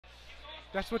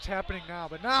That's what's happening now.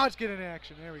 But now it's getting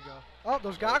action. There we go. Oh,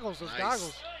 those goggles. Those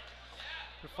goggles.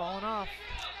 They're falling off.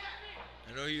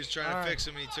 I know he was trying to fix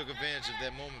him, and he took advantage of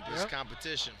that moment, but it's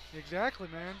competition. Exactly,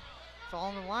 man. It's all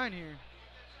on the line here.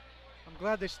 I'm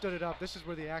glad they stood it up. This is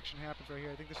where the action happens right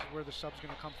here. I think this is where the sub's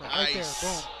going to come from. Right there.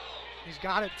 Boom. He's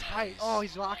got it tight. Oh,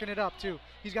 he's locking it up, too.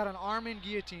 He's got an arm-in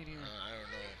guillotine here. I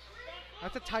don't know.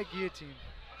 That's a tight guillotine.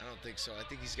 I don't think so. I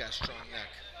think he's got a strong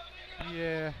neck.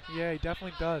 Yeah, he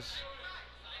definitely does.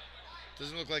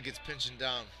 Doesn't look like it's pinching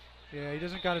down. Yeah, he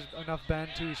doesn't got enough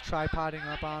bend, too. He's tripoding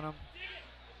up on him.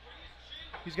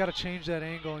 He's got to change that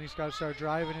angle, and he's got to start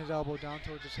driving his elbow down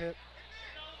towards his hip.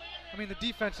 I mean, the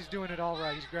defense, he's doing it all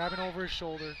right. He's grabbing over his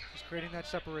shoulder. He's creating that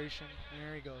separation. And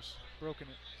there he goes. Broken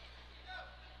it.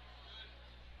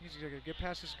 He's going to get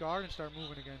past his guard and start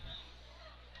moving again.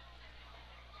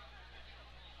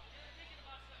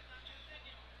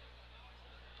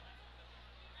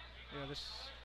 Yeah, this